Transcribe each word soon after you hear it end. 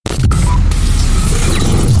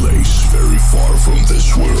from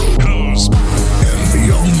this world. And the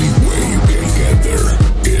only way you can get there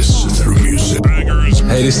is through music.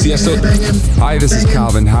 Hey, this is Tiesto. Hi, this is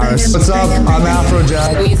Calvin Harris. What's up? I'm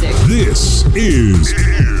Afrojack. This is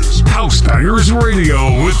House Bangers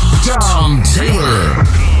Radio with Tom Taylor.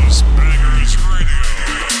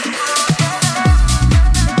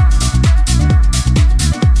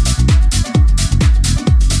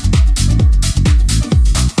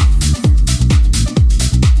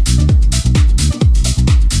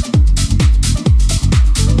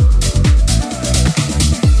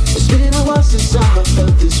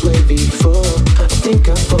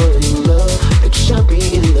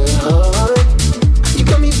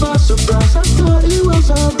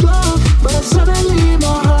 Suddenly my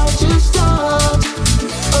heart just stopped.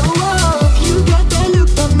 Oh, you got that look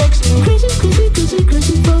that makes me crazy, crazy, crazy,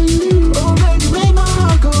 crazy for you. Oh, baby, make my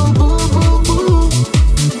heart go boom, boom, boom.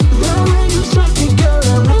 The way you strike me, girl,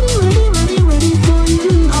 I'm ready, ready, ready, ready for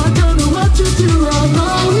you. I don't know what to do, I'm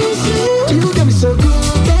always you. You got me so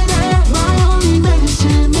good, baby. My only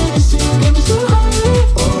medicine, medicine, get me so high.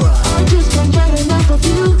 I just can't get enough of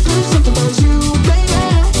you. There's something about you, baby.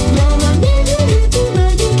 Girl, I need you to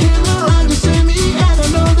make it kill. Understand me, and I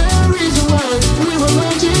know the reason why we were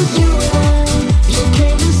not just you and you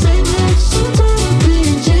came to save me, so tired of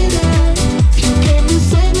being jaded. You came to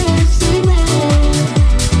save me, save me.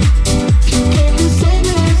 You came to save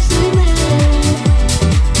me, save me.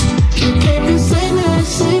 You came to save me,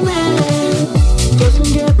 save me.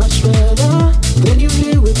 Doesn't get much better when you're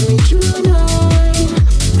here with me tonight.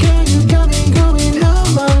 Girl, you got me going out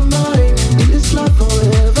my mind. In this life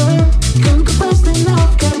forever, couldn't go fast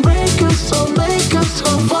enough, can break us or make us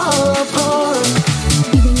all fall apart.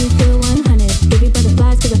 Even you feel 100. Baby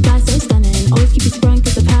butterflies, cause I fly so stunning. Always keep you sprung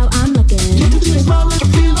cause of how I'm looking. You can change my life,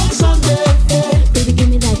 feel like Sunday. Baby, give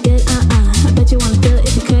me that good, I bet you wanna feel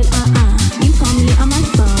if you could, You call me on my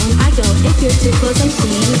phone, I go. If you're too close, I'm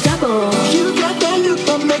seeing double. You got that look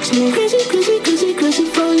that makes me crazy, crazy, crazy, crazy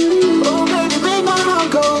for you. Oh, baby, make my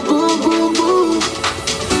heart go boom, boom, boom.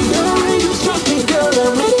 The way you struck me, girl,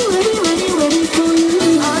 I'm ready, ready, ready, ready for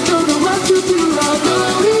you. I don't know what to do, I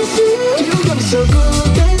know it's you. You got me so good,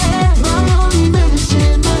 baby. My only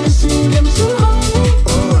medicine, medicine, get me so high.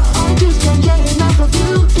 I just can't get enough of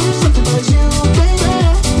you. There's something about you, baby.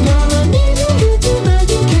 Girl, I need you to make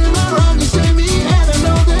it kill. Understand me, and I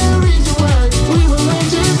know the reason why we were not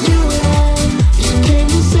just you and you came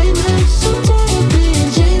to save me, so tired of being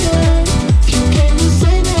jaded. You came to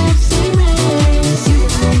save me, save me.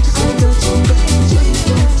 I got so bad,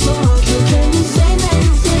 so you came to save me,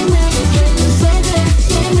 save me. You came to save me,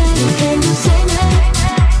 save me. You came to save me.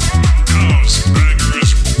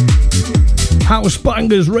 House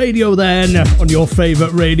Bangers Radio then, on your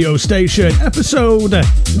favourite radio station. Episode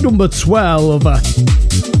number 12.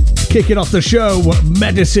 Kicking off the show,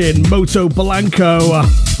 Medicine, Moto Blanco.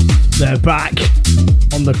 They're back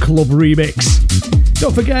on the club remix.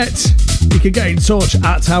 Don't forget, you can get in touch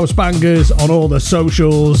at House Bangers on all the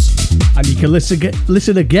socials. And you can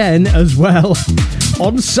listen again as well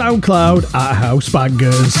on SoundCloud at House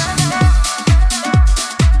Bangers.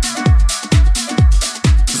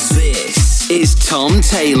 This is Tom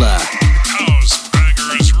Taylor. House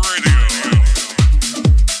Bangers Radio.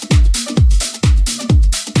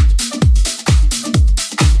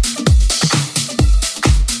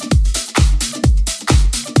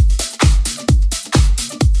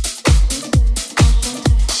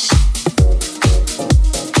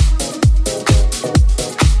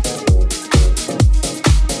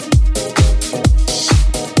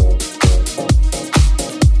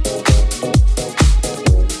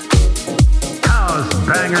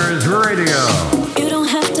 You don't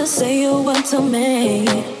have to say a word to me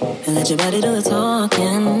and let your body do the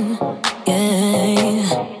talking.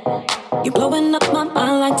 Yeah, you're blowing up my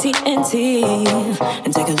mind like TNT.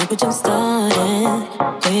 And take a look what you started.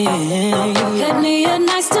 Yeah, let me a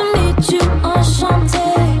nice to meet you, enchanté.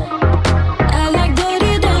 I like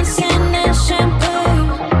dirty dancing and champagne.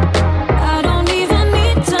 I don't even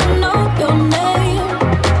need to know your name.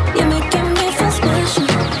 You're making me feel special.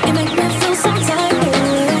 You make me feel some type of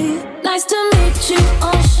way. Nice to meet you,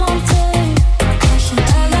 enchanté.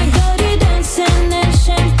 I like dirty dancing and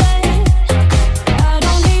champagne. I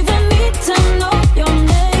don't even need to know your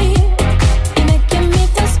name. You're making me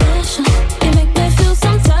feel special. You make me feel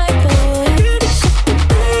some type of way.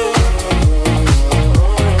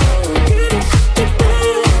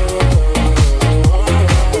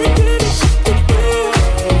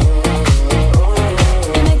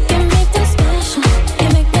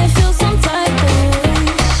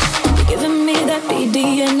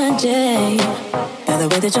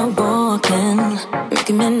 that you're walking,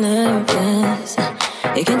 making me nervous.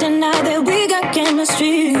 You can't deny that we got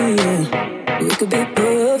chemistry. We could be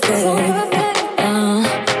perfect.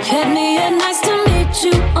 Henny, nice to meet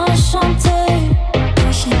you, enchanté.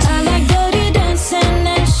 I like dirty dancing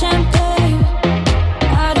and champagne.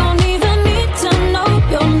 I don't even need to know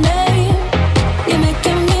your name. You're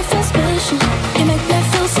making me feel special. You make me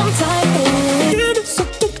feel some type of way.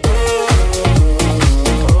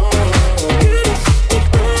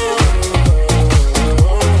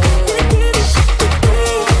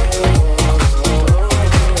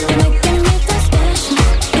 You make me feel special.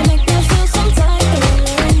 You make me feel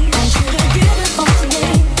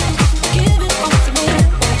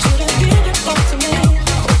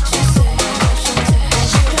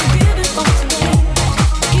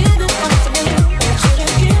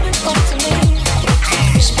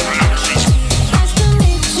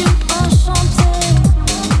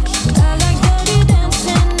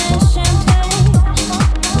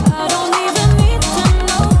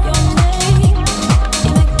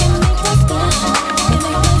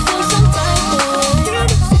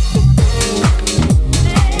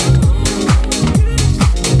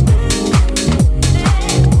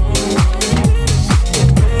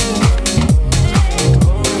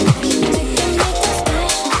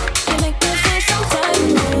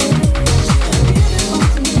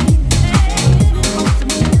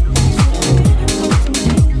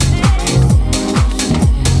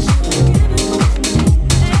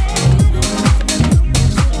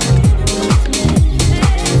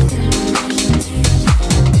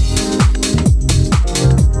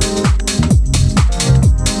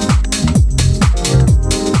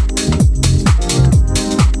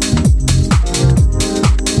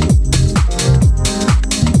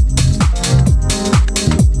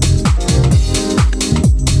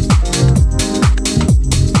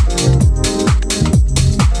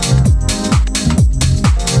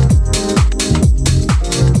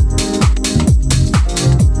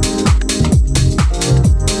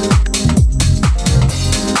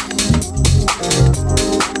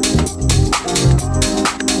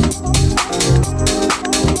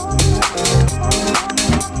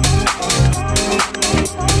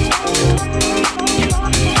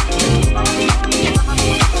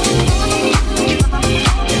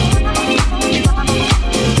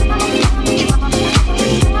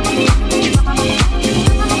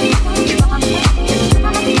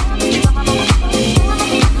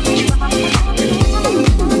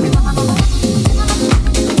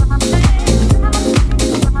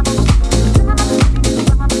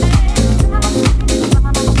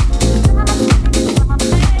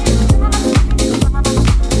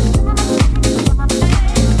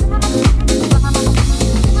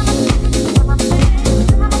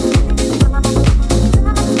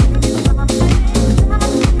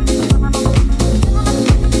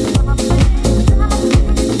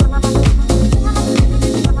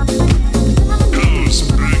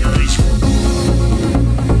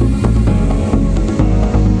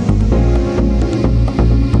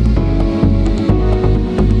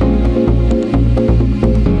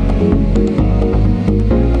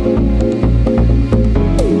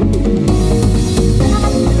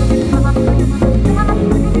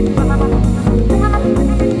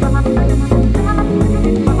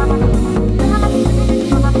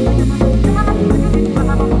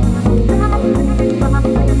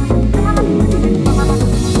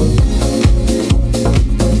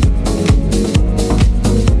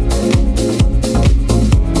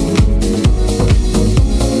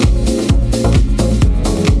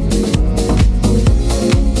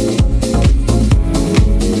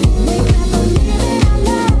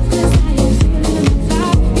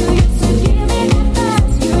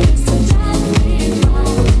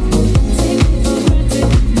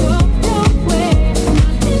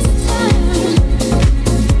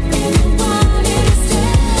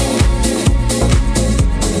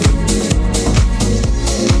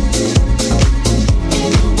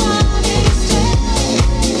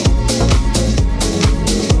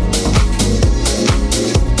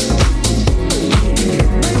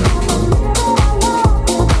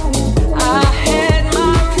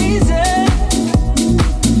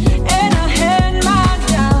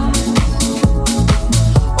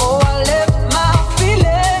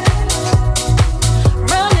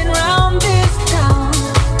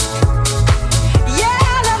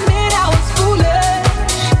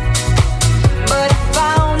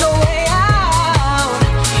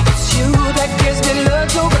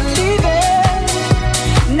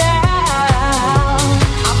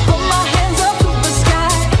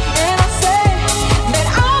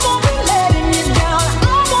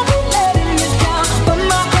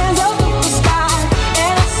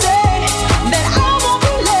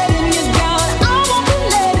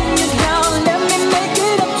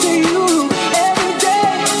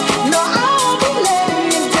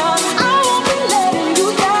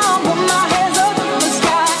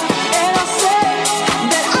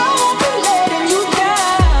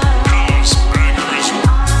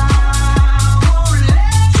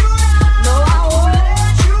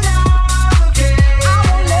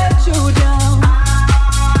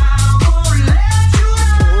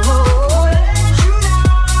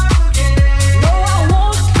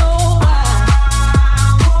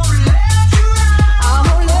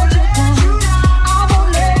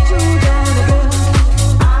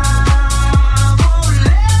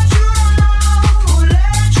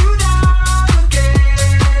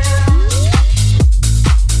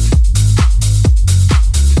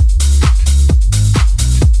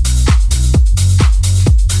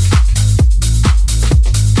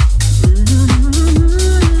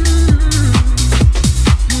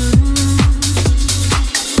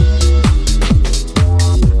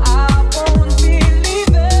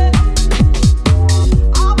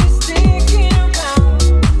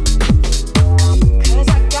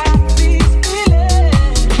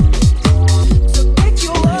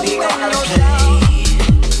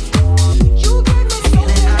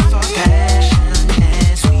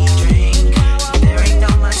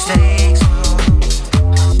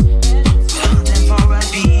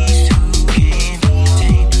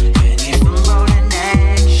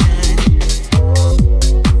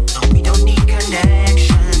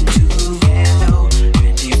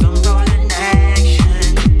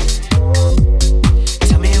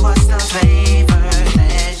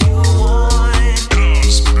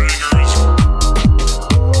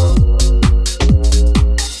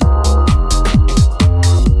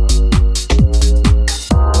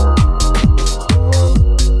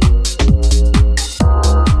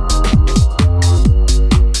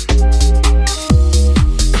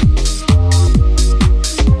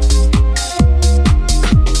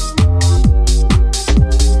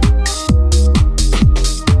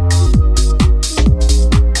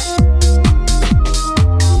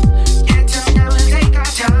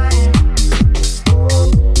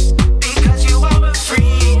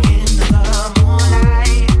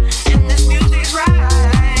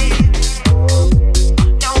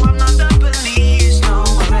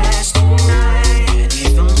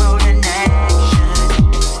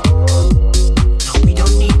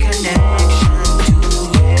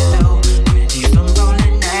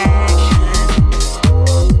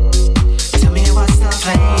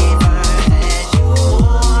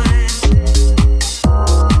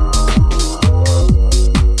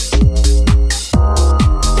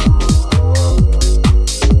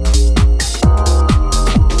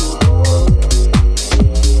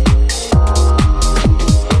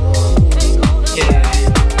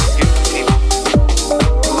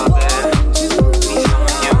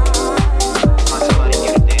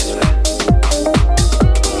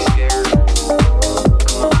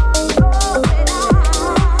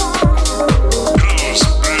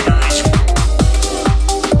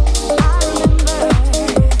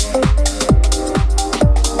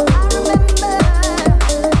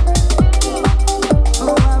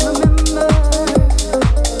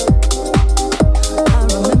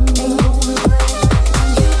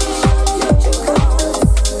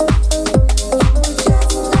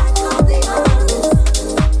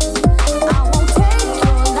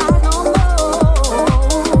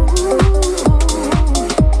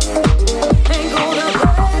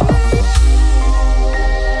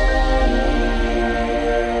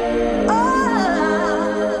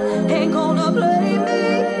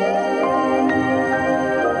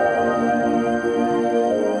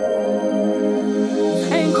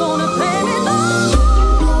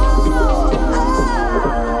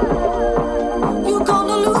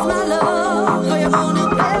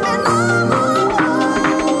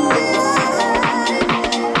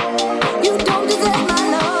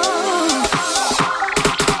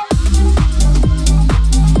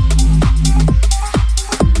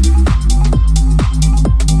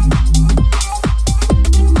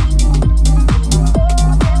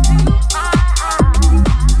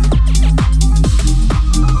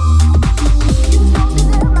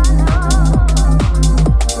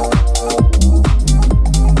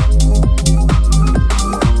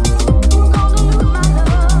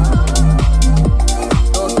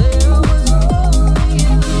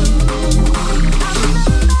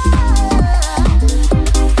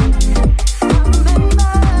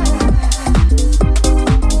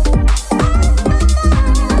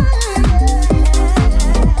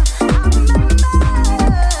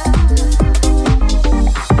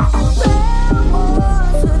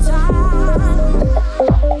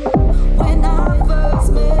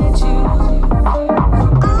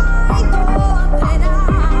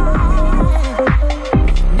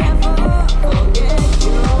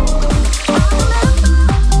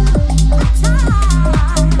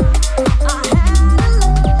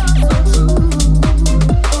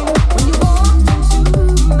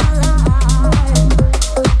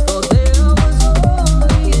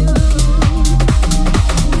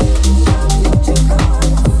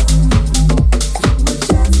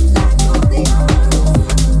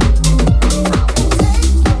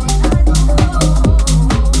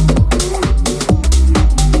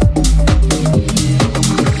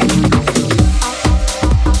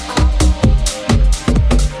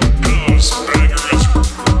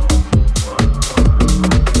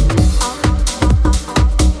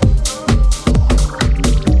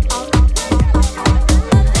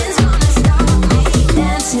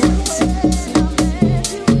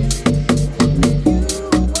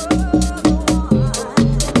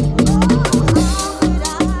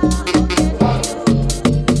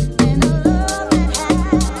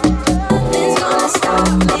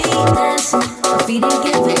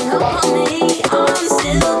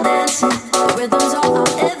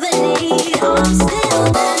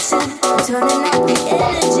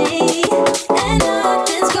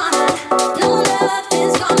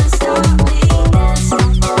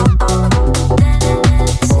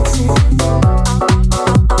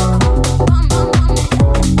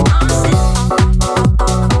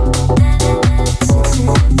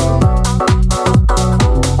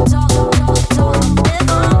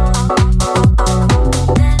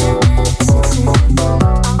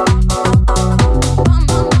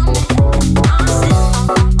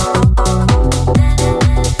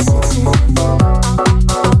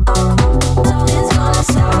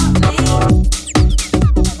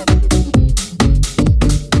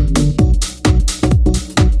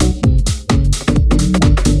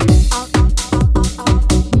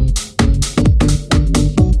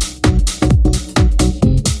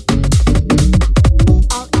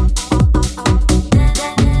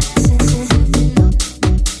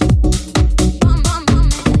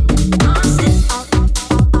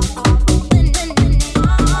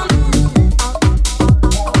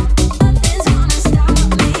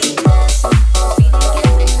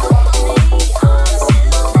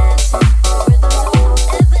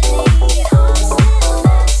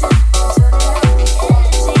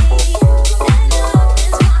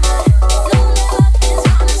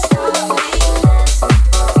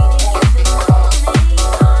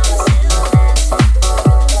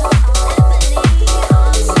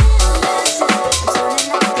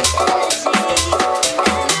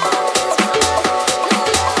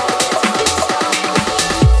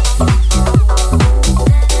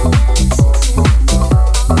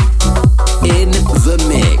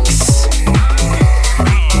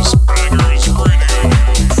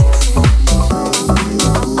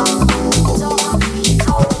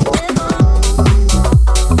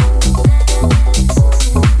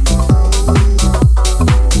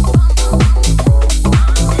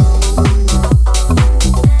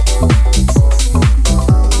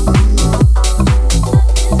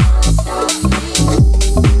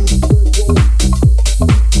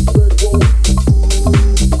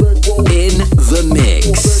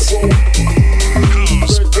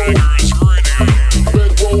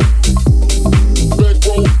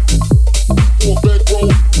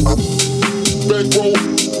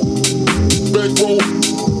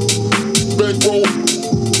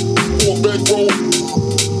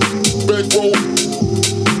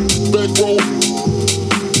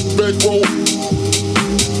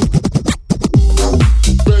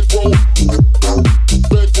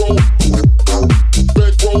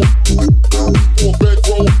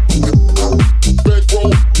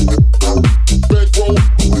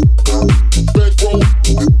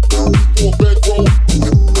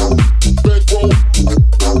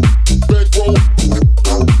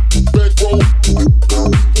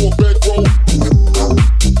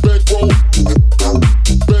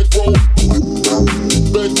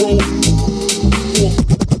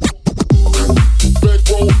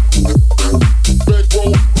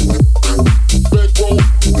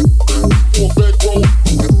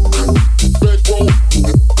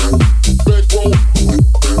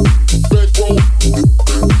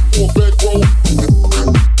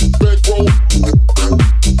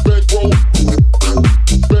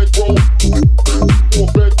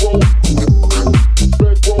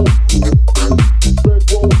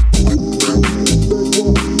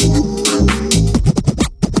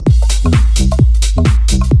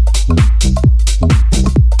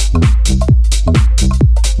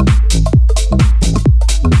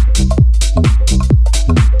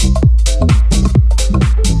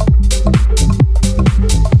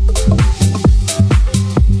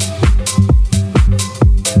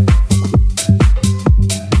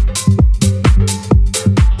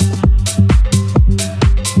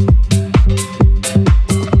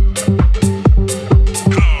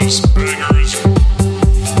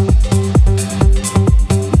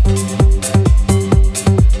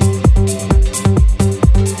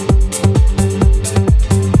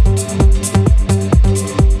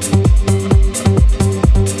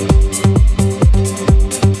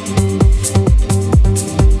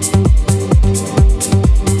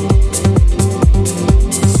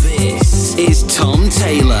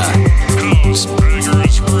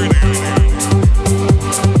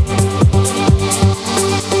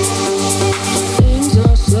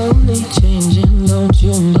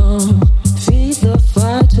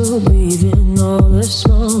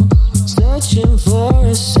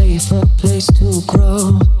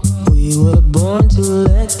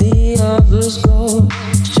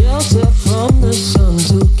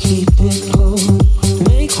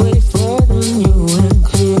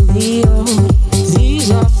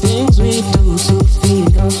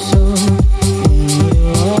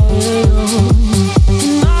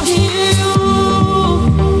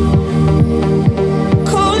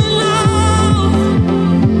Calling out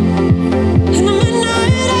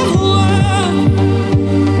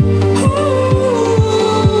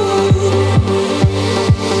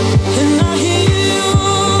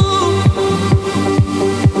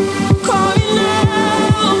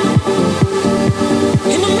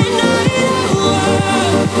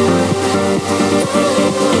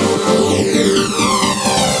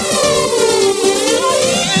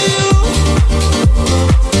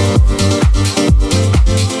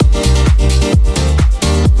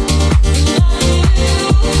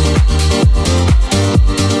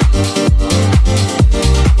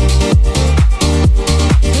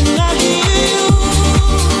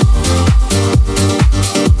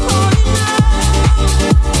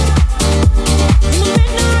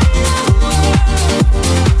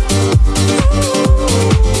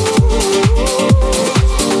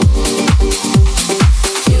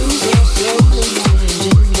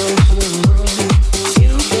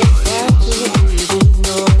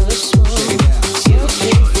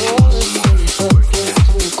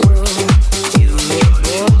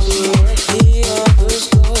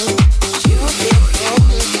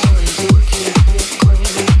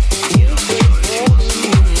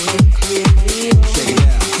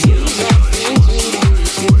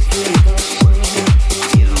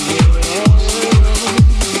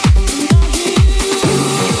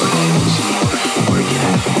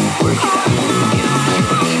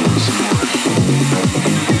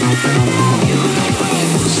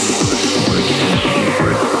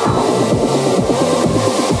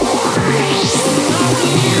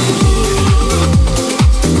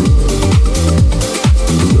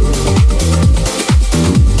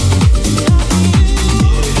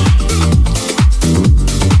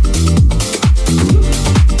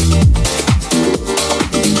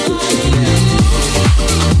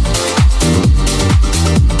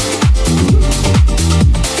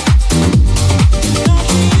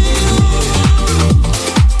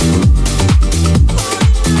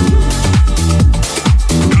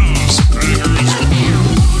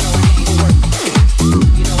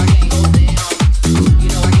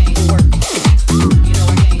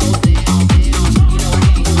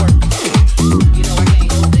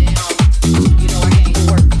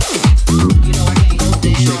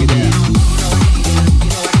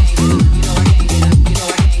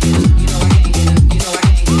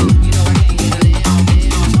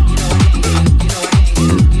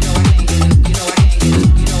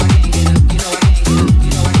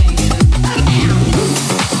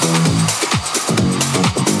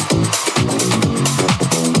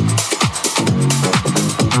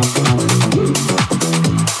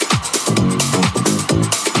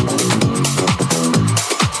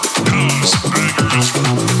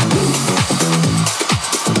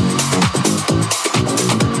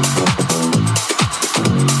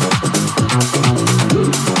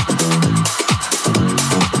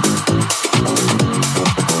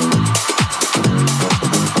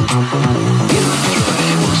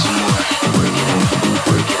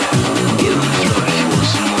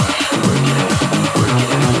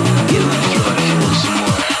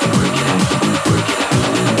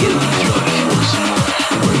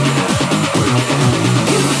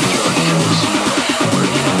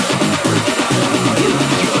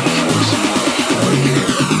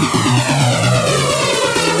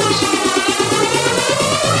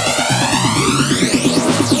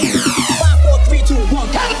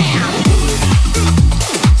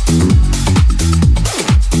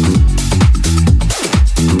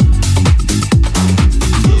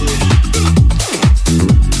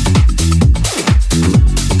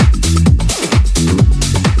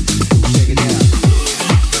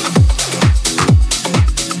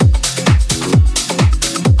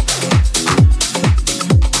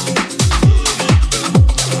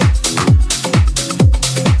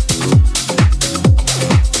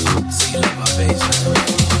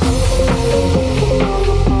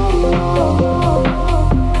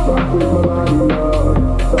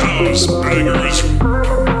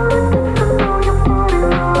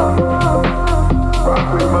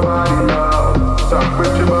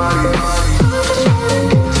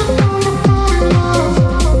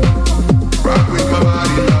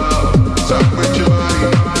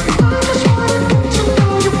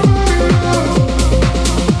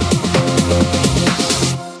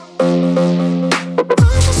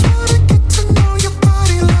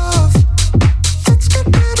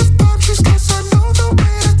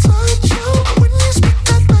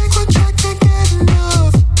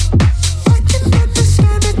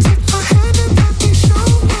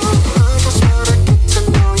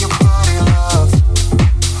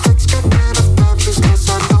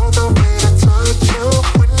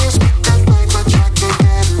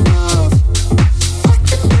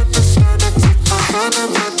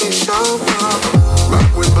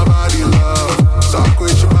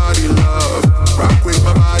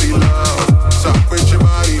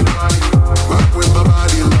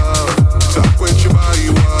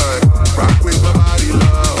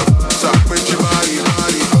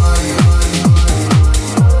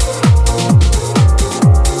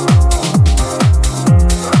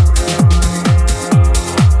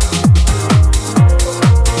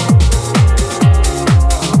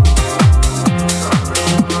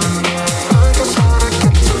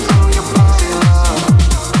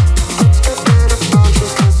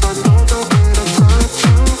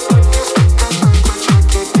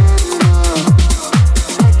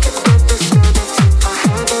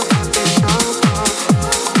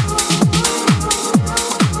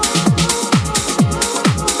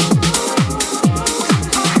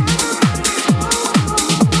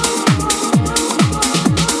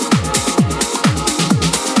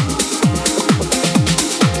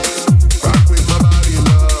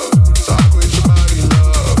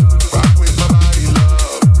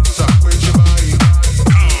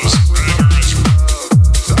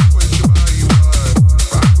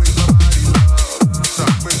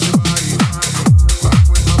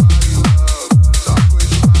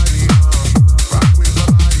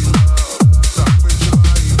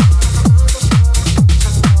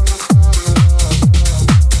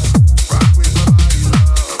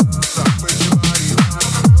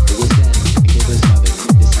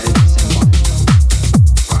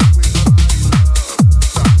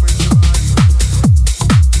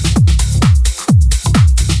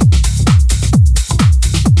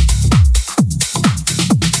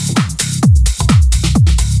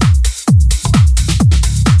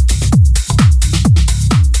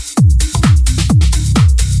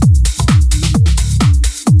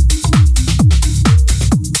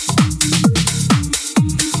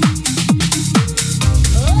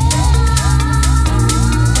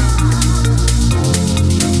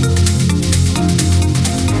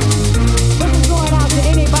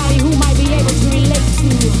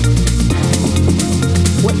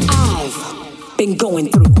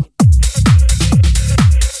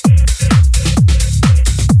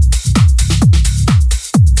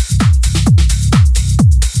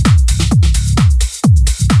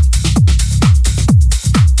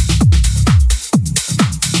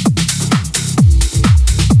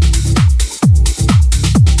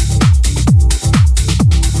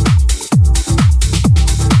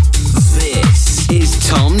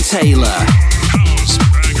Taylor.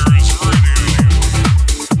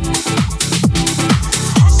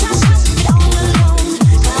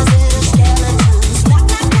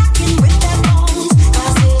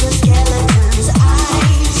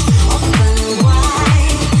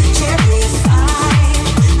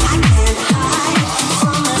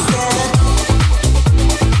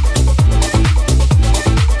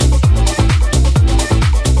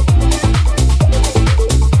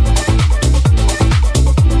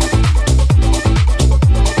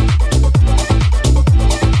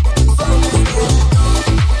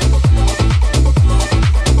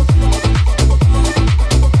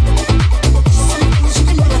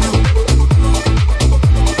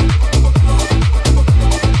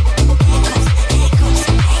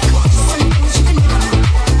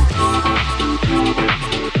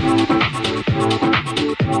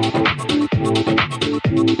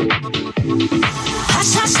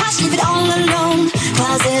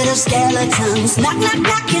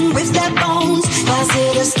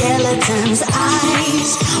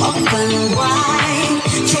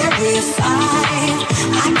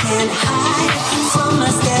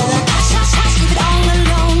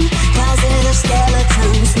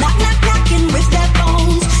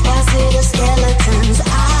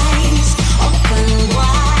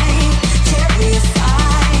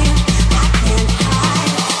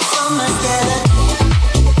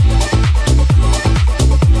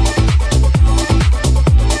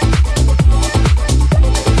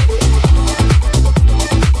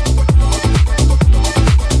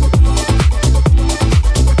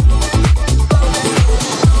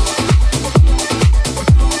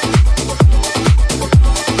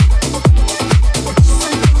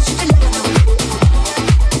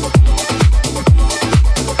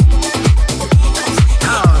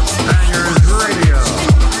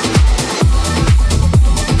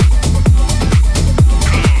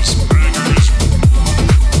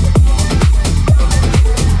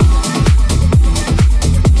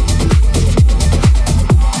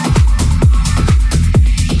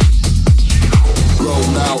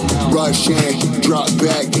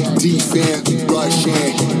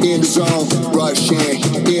 rushing, in the zone, rushing,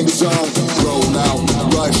 in the zone, roll out,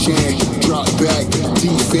 rushing, drop back,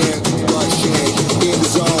 defense, rushing, in the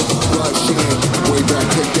zone, rushing, way back,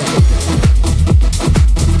 take that.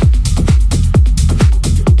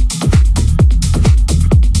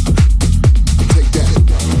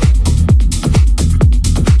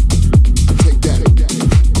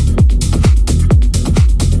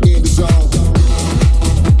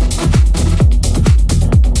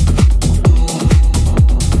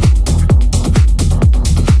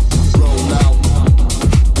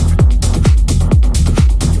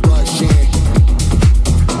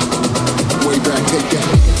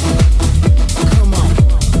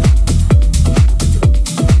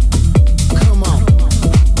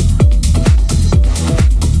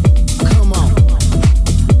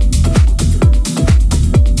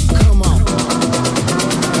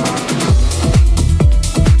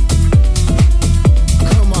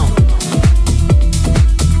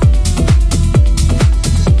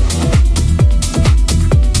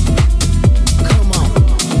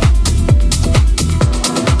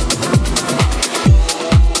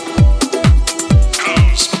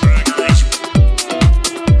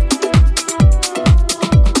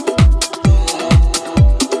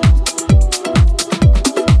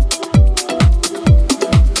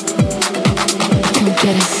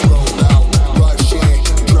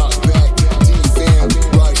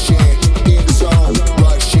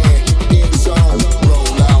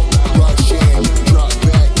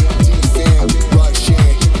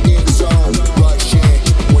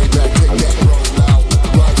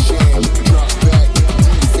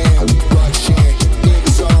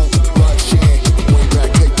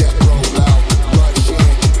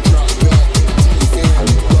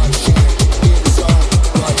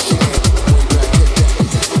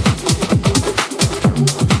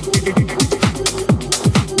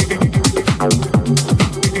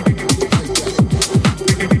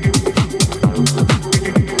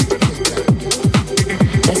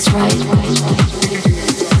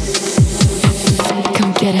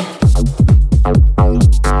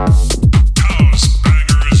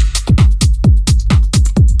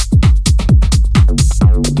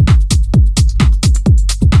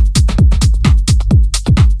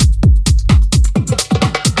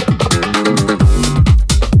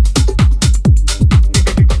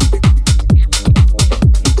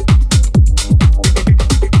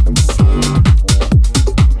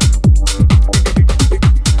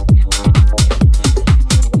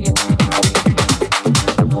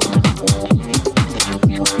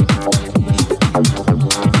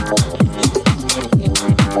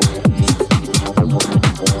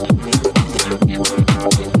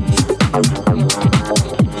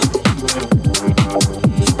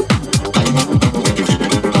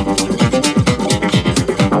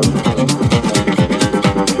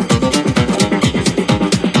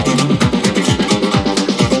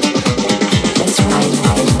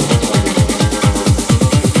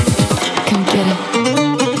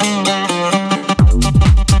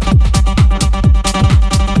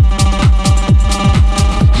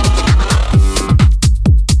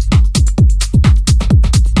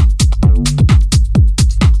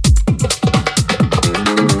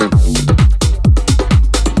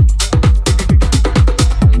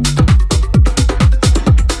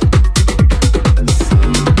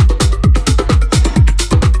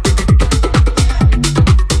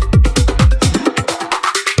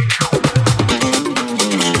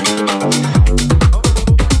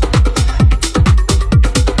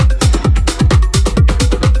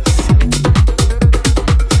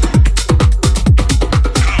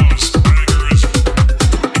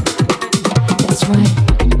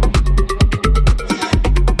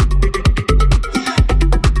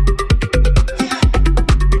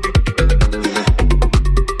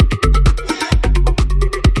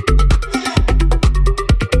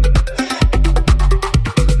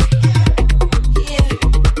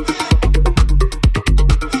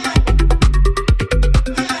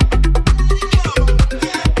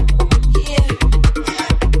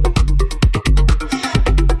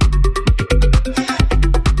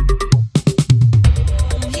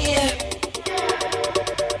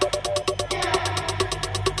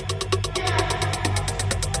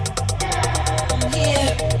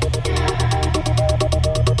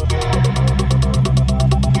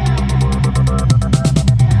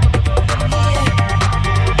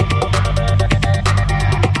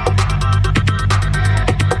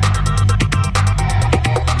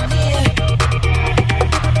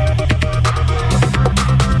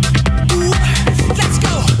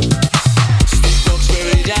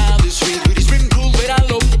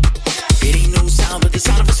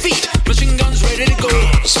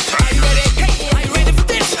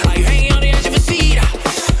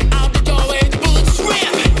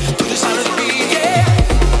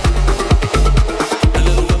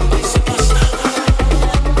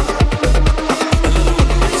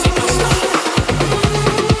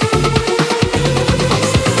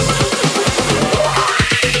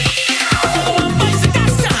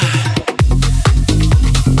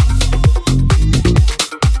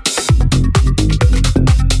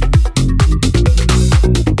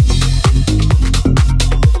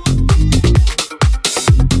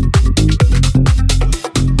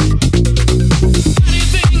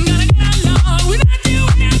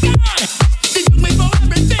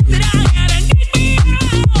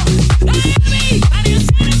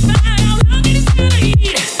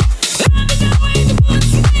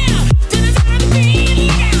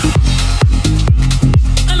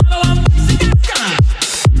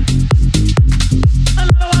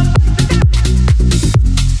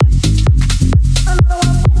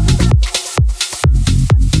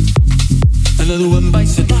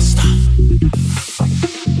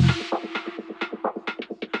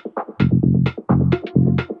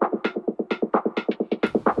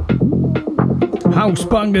 House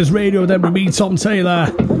Bangers Radio, then with me, Tom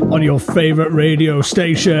Taylor, on your favourite radio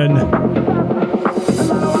station.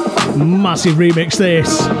 Massive remix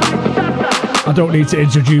this. I don't need to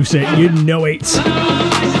introduce it, you know it.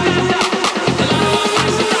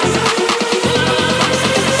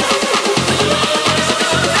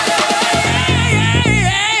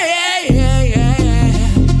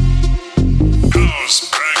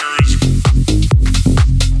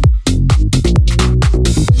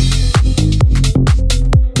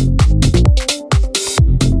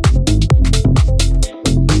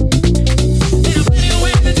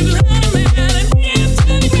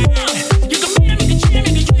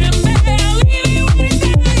 You can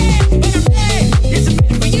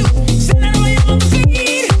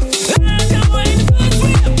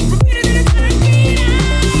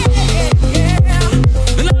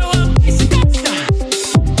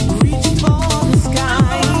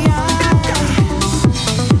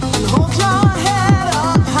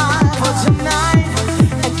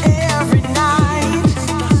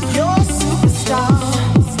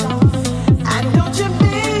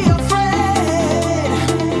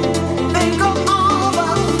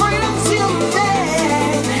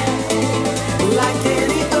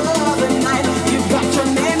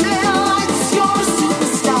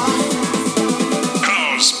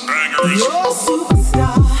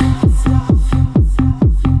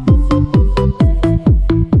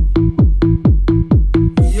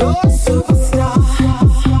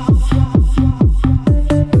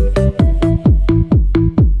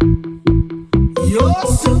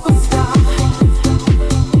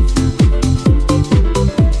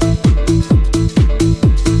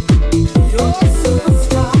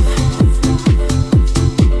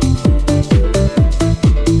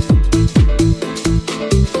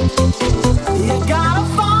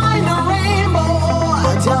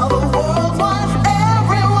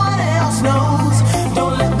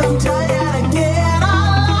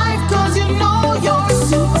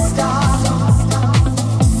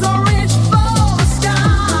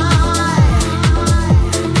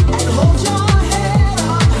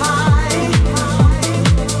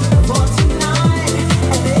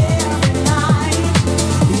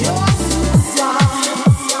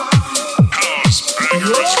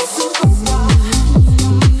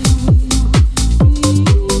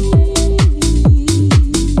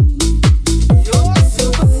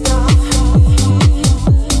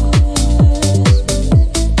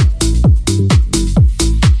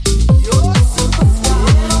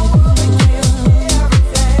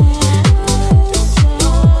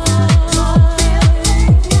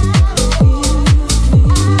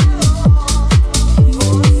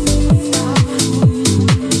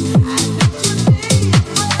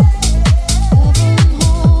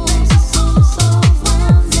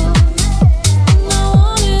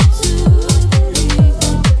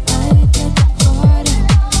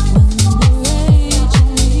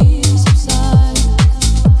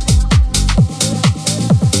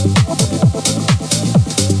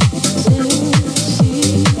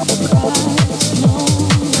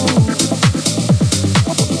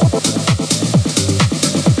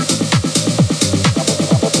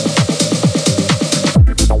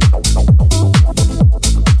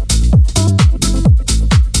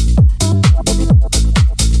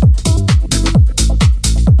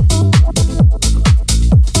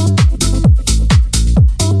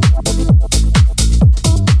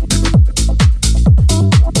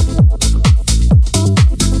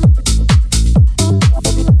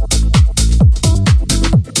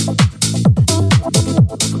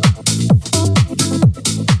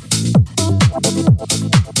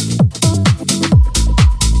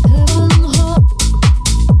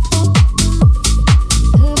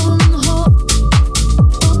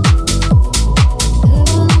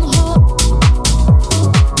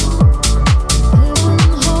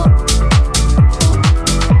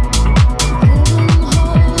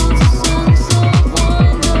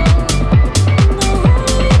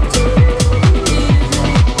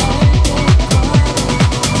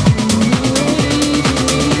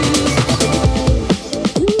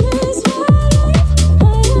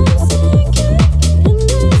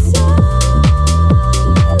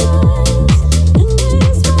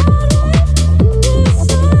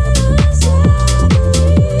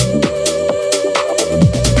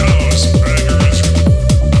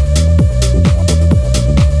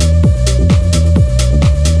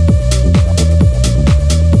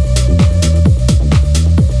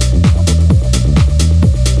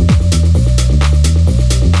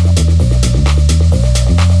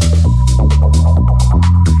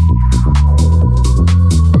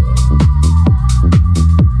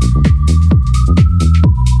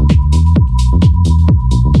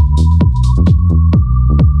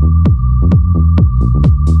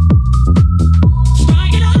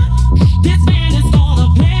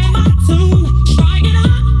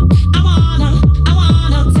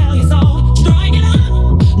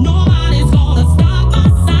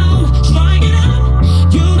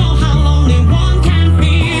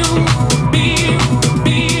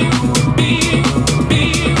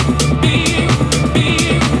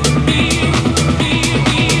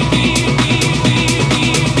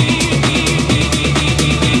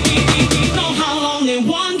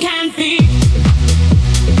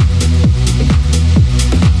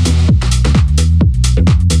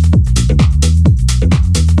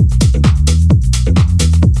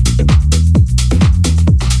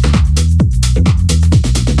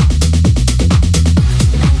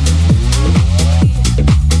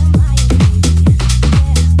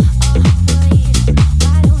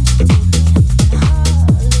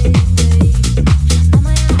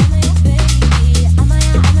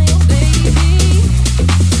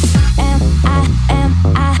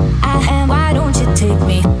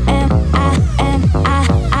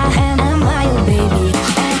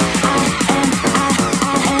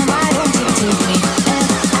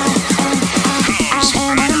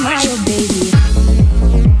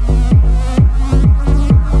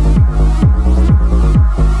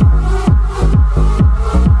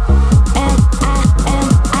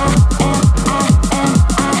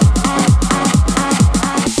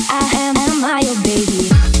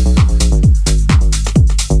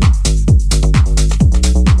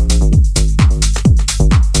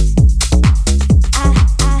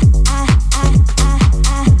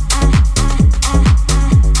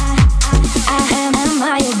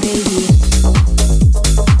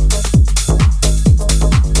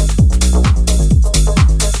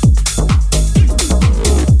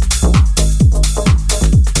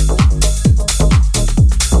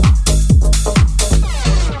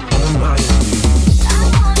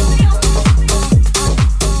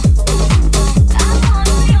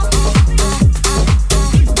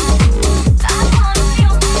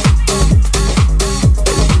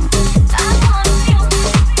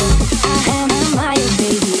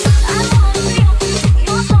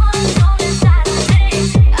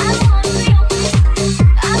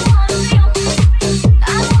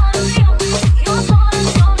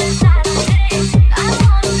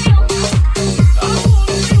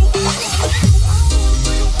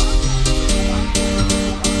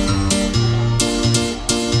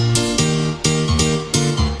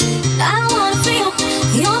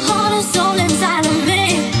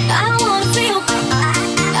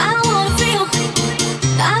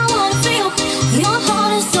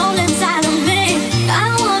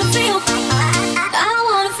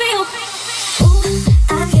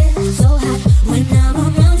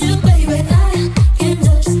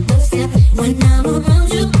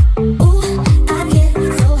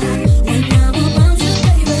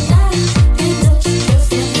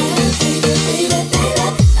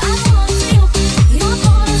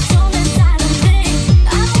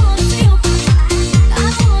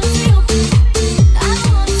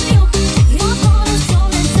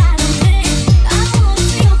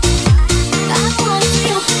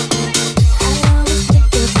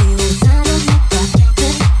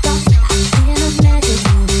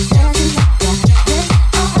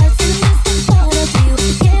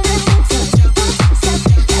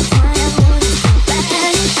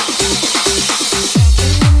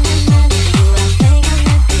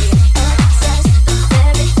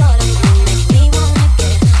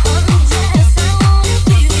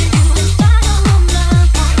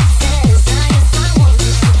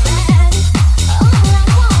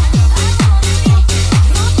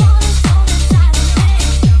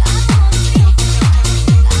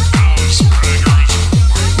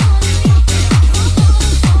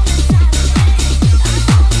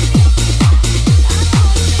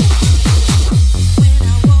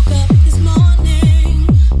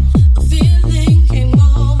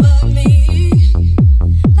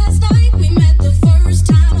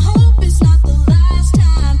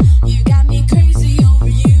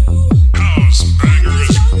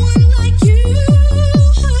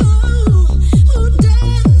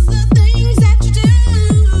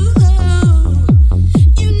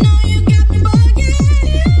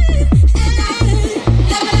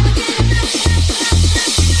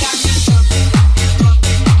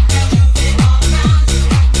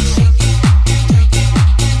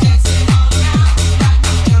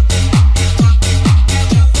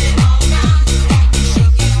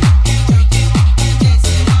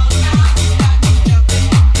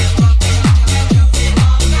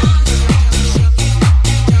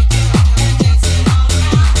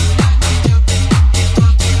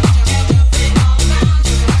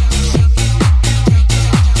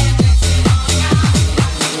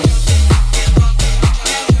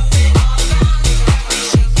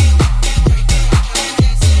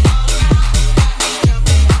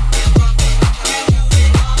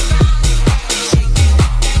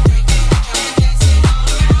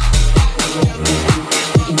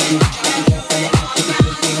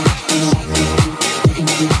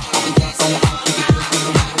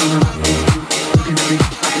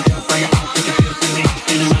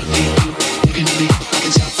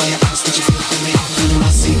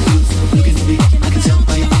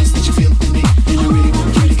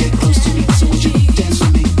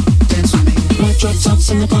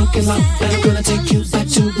in the parking lot, and I'm gonna take you back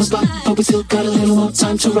to my spot. But we still got a little more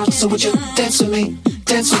time to rock, so would you dance with me?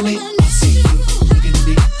 Dance with me. I see you looking at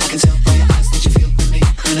me, I can tell by your eyes that you feel with me,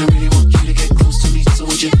 and I really want you to get close to me, so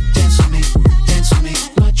would you dance with me? Dance with me.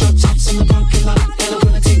 My drop tops in the parking lot, and I'm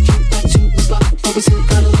gonna take you back to my spot. But we still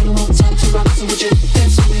got a little more time to rock, so would you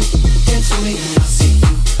dance with me? Dance with me. I see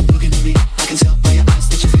you looking at me, I can tell by your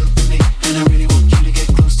eyes that you feel with me, and I really want you to get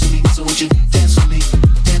close to me, so would you dance with me?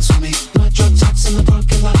 Dance with me. My drop tops in the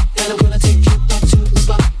parking lot, and I'm gonna take you back to the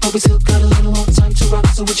spot. But we still got a little more time to rock,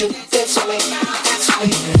 so would you dance with me? Dance with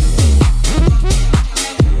me.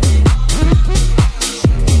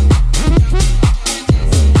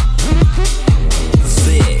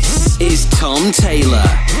 This is Tom Taylor.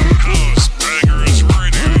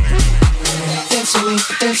 Dance with me,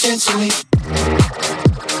 dance with me.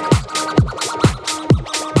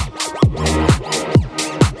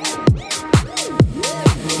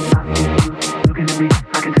 Looking at me,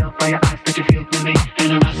 I can tell by your eyes that you feel with me,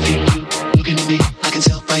 and I see you. Looking at me, I can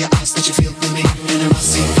tell by your eyes that you feel with me, and I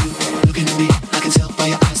see you. Looking at me, I can tell by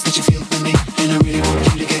your eyes that you feel with me, and I really want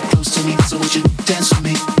you to get close to me, so would you dance with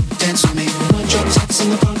me? Dance with me. My drop tops in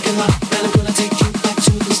the parking lot, and I'm gonna take you back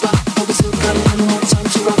to the spot. But we still got a little more time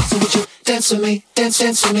to rock, so would you dance with me?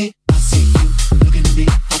 Dance with me. I see you. Looking at me,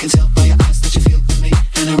 I can tell by your eyes that you feel with me,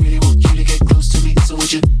 and I really want you to get close to me, so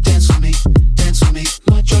would you dance with me? Dance with me.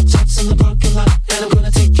 My drop tops in the parking lot, and I'm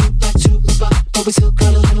gonna take you back to the spot. But we still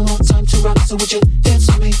got a little more time to rock, so would you dance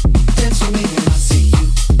with me? Dance with me. I see you.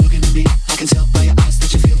 Looking at me, I can tell by your eyes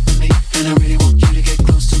that you feel with me, and I really want you to get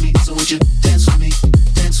close to me, so would you dance with me?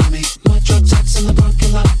 Dance with me. My drop tops in the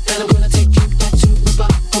parking lot, and I'm gonna take you back to the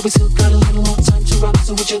spot. But we still got a little more time to rock,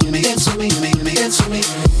 so would you dance with me? Dance with me. Dance with me.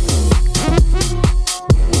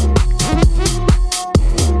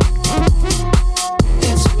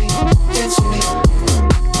 Dance with me. Dance with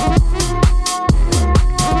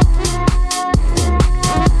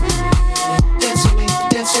me.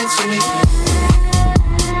 Dance with me.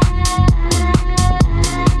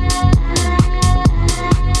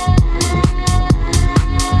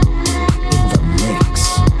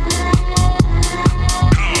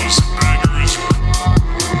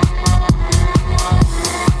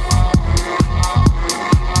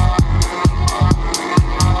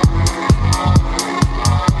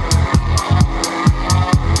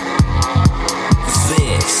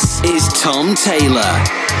 Tom Taylor.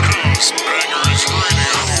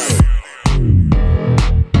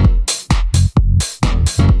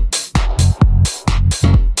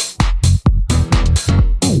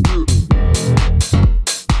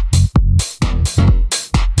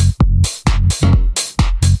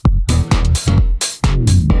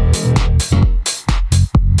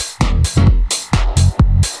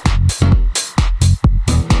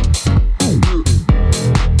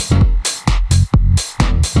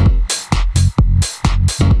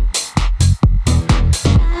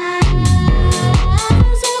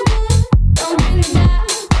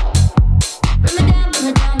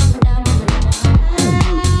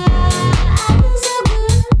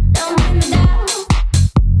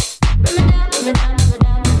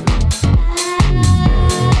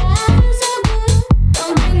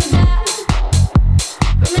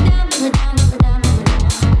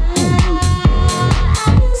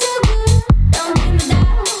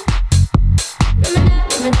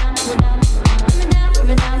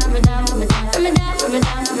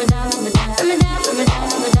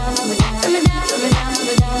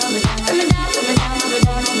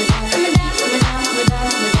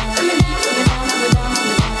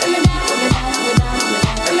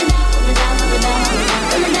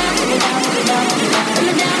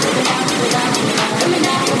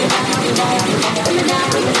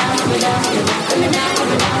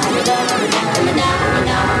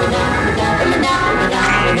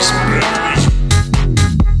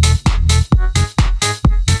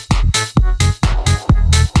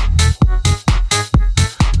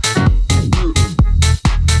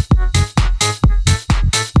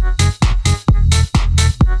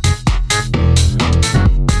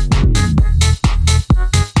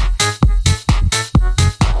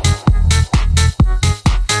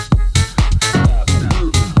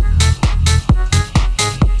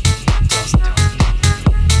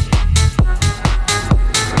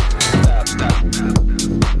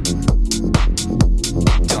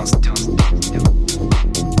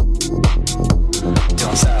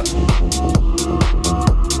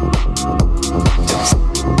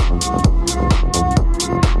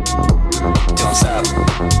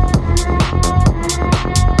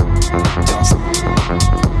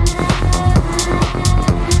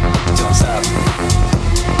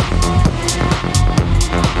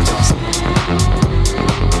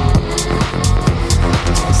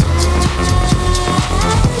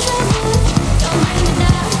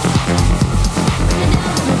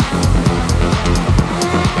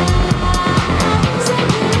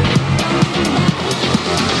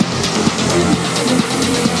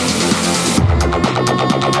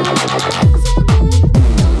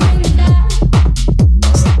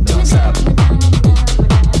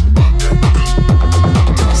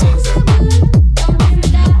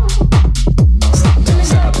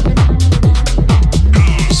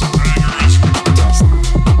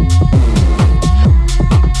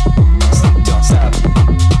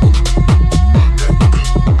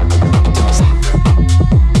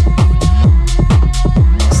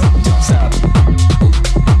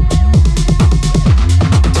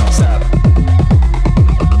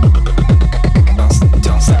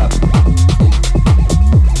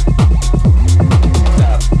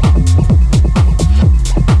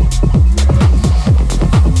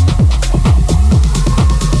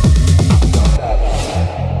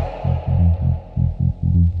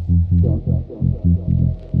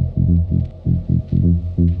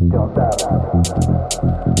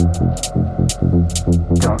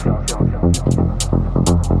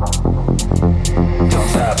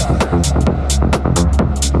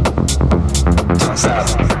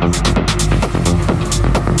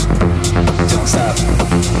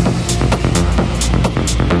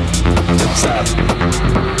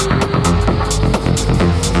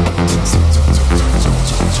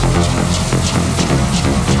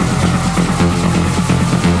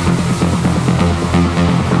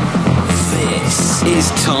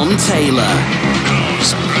 Tom Taylor.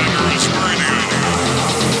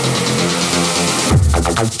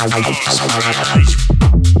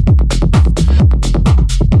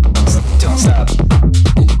 Don't stop.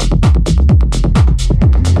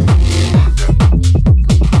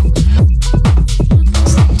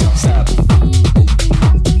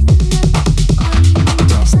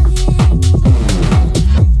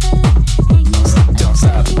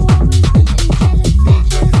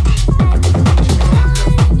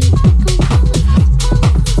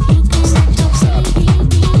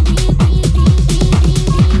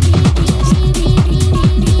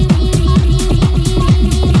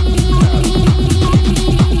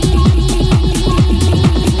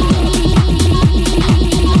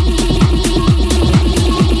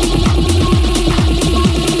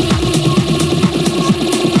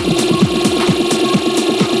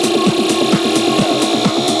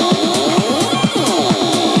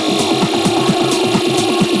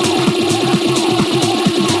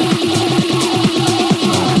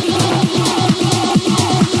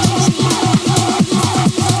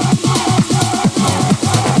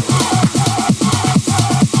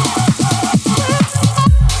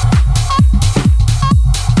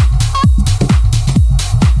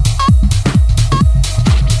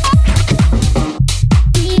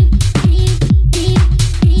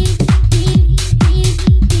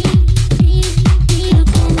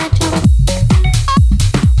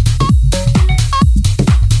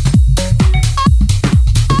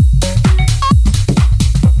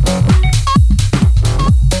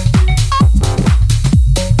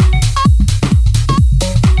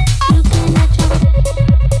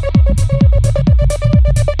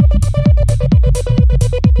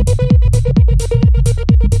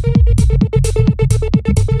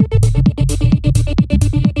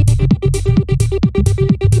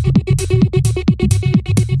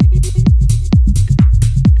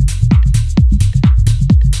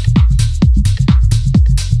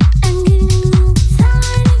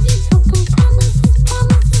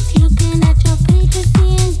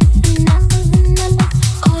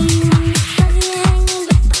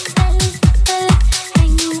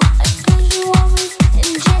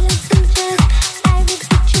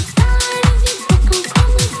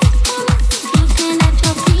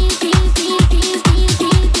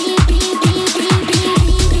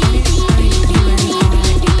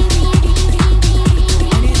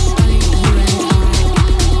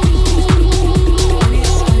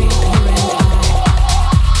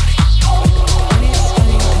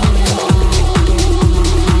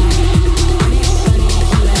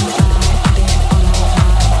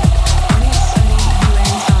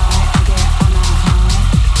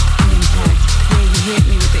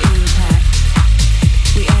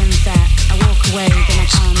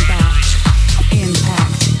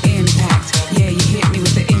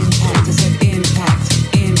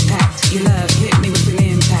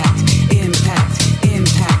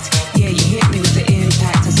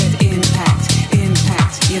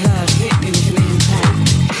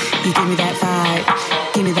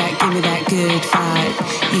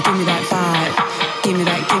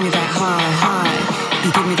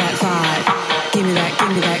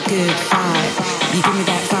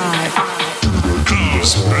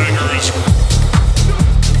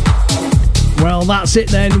 That's it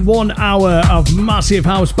then, 1 hour of massive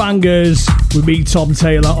house bangers with me, Tom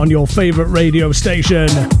Taylor, on your favourite radio station.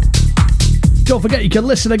 Don't forget you can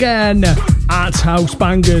listen again at House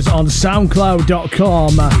Bangers on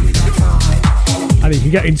soundcloud.com, and you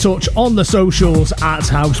can get in touch on the socials at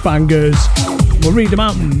House Bangers. We'll read them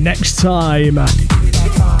out next time.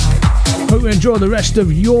 Hope you enjoy the rest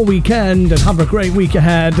of your weekend and have a great week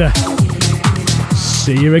ahead.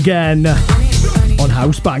 See you again on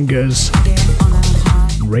House Bangers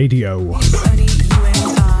Radio.